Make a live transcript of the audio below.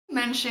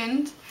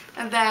Mentioned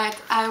that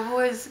I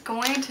was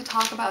going to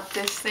talk about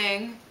this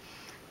thing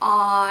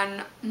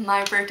on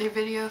my birthday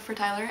video for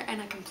Tyler,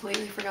 and I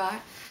completely forgot.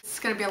 It's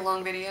gonna be a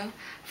long video,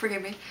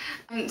 forgive me.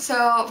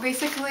 So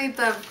basically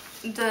the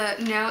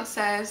note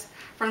says,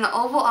 from the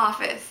Oval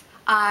Office,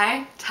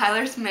 I,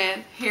 Tyler Schmidt,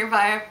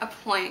 hereby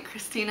appoint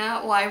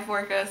Christina Y.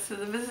 Vorkos to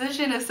the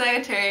position of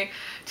Secretary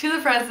to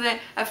the President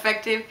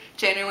effective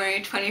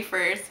January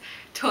 21st,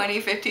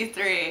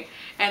 2053.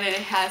 And then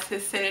it has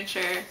his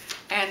signature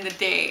and the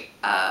date,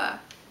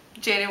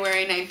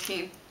 January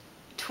 19th,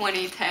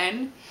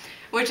 2010.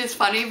 Which is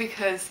funny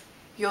because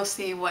you'll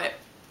see what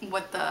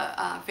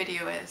the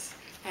video is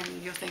and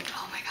you'll think,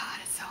 oh my god,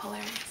 it's so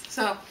hilarious.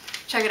 So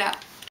check it out.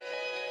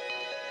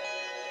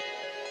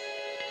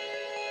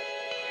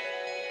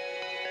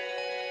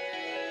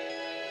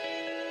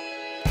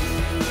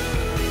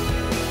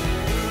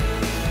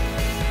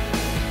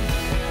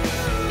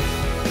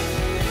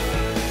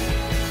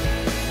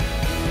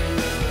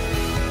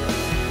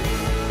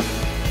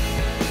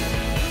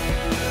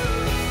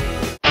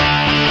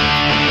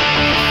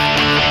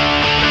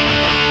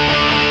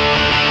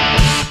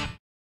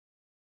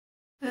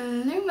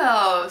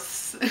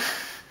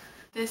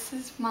 This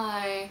is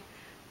my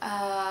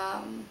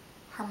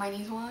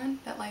Hermione's wand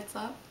that lights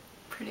up.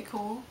 Pretty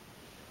cool,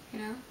 you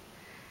know?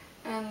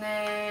 And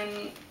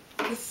then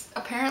this,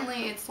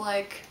 apparently it's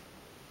like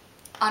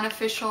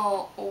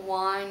unofficial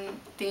wand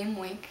theme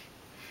week.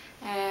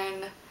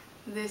 And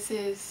this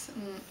is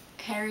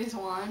Harry's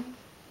wand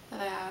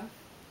that I have.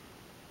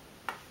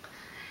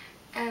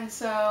 And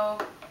so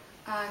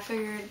I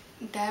figured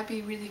that'd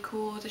be really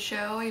cool to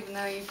show, even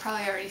though you've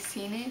probably already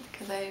seen it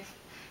because I've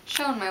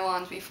shown my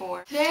wands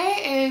before.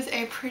 Today is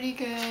a pretty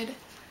good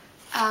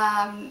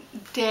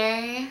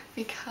day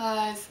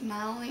because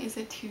not only is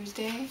it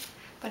Tuesday,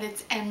 but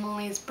it's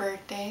Emily's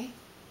birthday.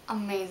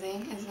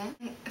 Amazing, isn't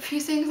it? A few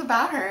things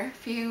about her,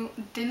 if you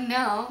didn't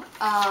know,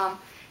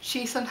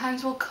 she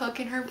sometimes will cook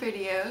in her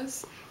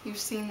videos. You've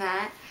seen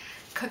that.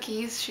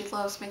 Cookies, she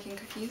loves making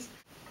cookies.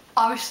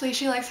 Obviously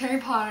she likes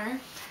Harry Potter.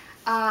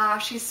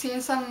 She's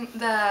seen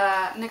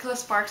the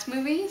Nicholas Sparks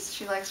movies.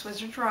 She likes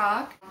Wizard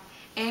Rock.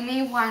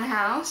 Amy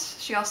Winehouse,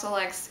 she also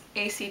likes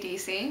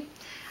AC/DC,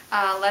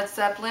 Led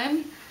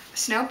Zeppelin,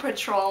 Snow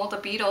Patrol, the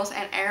Beatles,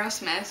 and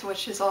Aerosmith,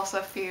 which is also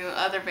a few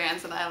other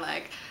bands that I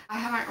like. I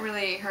haven't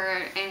really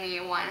heard Amy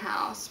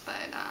Winehouse, but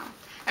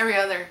every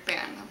other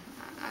band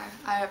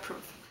I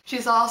approve.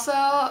 She's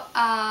also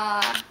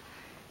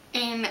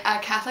in a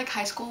Catholic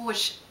high school,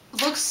 which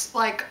looks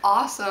like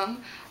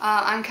awesome.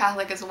 I'm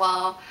Catholic as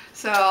well,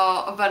 so,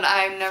 but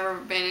I've never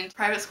been in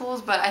private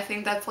schools, but I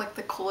think that's like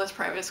the coolest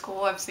private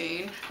school I've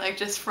seen, like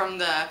just from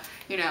the,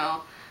 you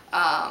know,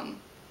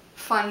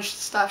 fun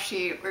stuff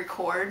she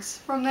records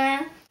from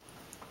there.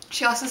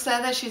 She also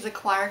said that she's a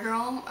choir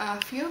girl.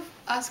 A few of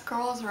us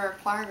girls are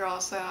choir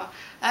girls, so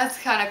that's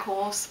kind of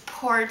cool.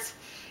 Support,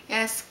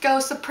 yes,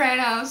 go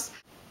Sopranos.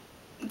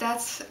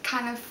 That's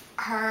kind of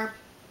her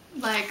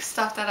like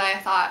stuff that I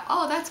thought,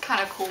 oh, that's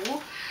kind of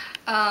cool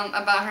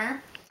about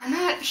her. I'm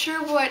not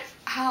sure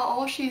how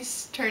old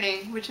she's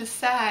turning, which is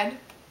sad.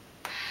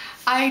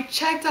 I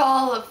checked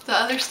all of the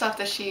other stuff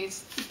that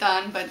she's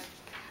done, but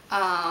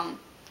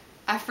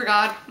I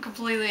forgot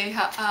completely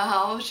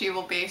how old she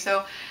will be.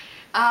 So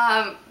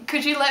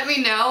could you let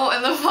me know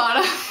in the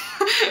bottom,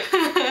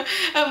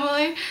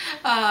 Emily?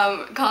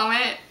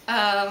 Comment,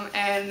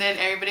 and then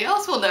everybody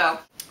else will know.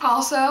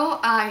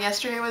 Also,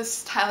 yesterday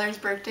was Tyler's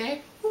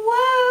birthday.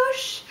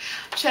 Whoosh!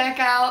 Check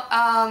out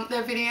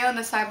the video in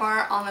the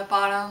sidebar on the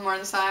bottom or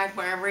the side,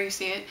 wherever you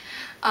see it,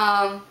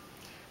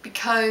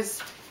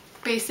 because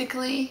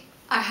basically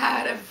I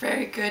had a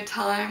very good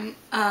time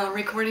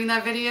recording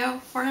that video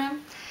for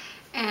him,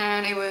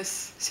 and it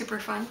was super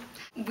fun.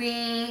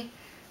 We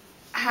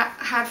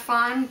had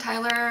fun.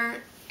 Tyler,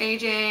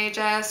 AJ,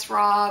 Jess,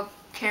 Rob,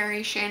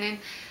 Carrie, Shannon,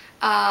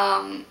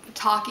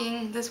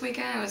 talking this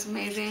weekend. It was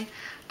amazing.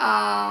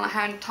 I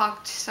hadn't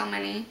talked to so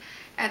many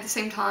at the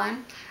same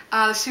time.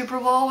 The Super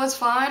Bowl was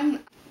fun.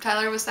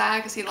 Tyler was sad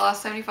because he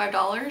lost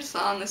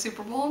 $75 on the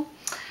Super Bowl.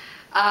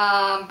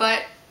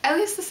 But at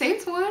least the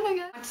Saints won, I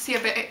guess. Went to see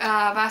a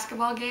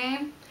basketball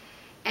game.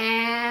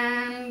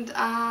 And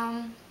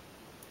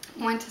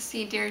went to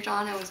see Dear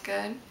John. It was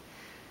good.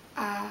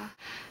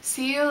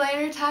 See you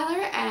later,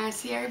 Tyler, and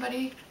see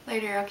everybody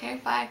later, okay?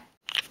 Bye.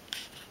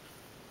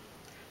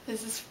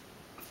 This is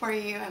for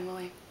you,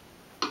 Emily.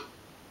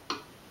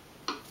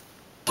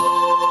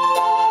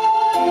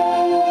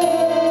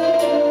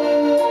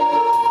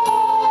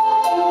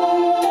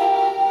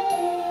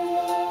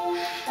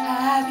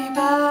 Happy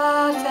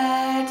birthday.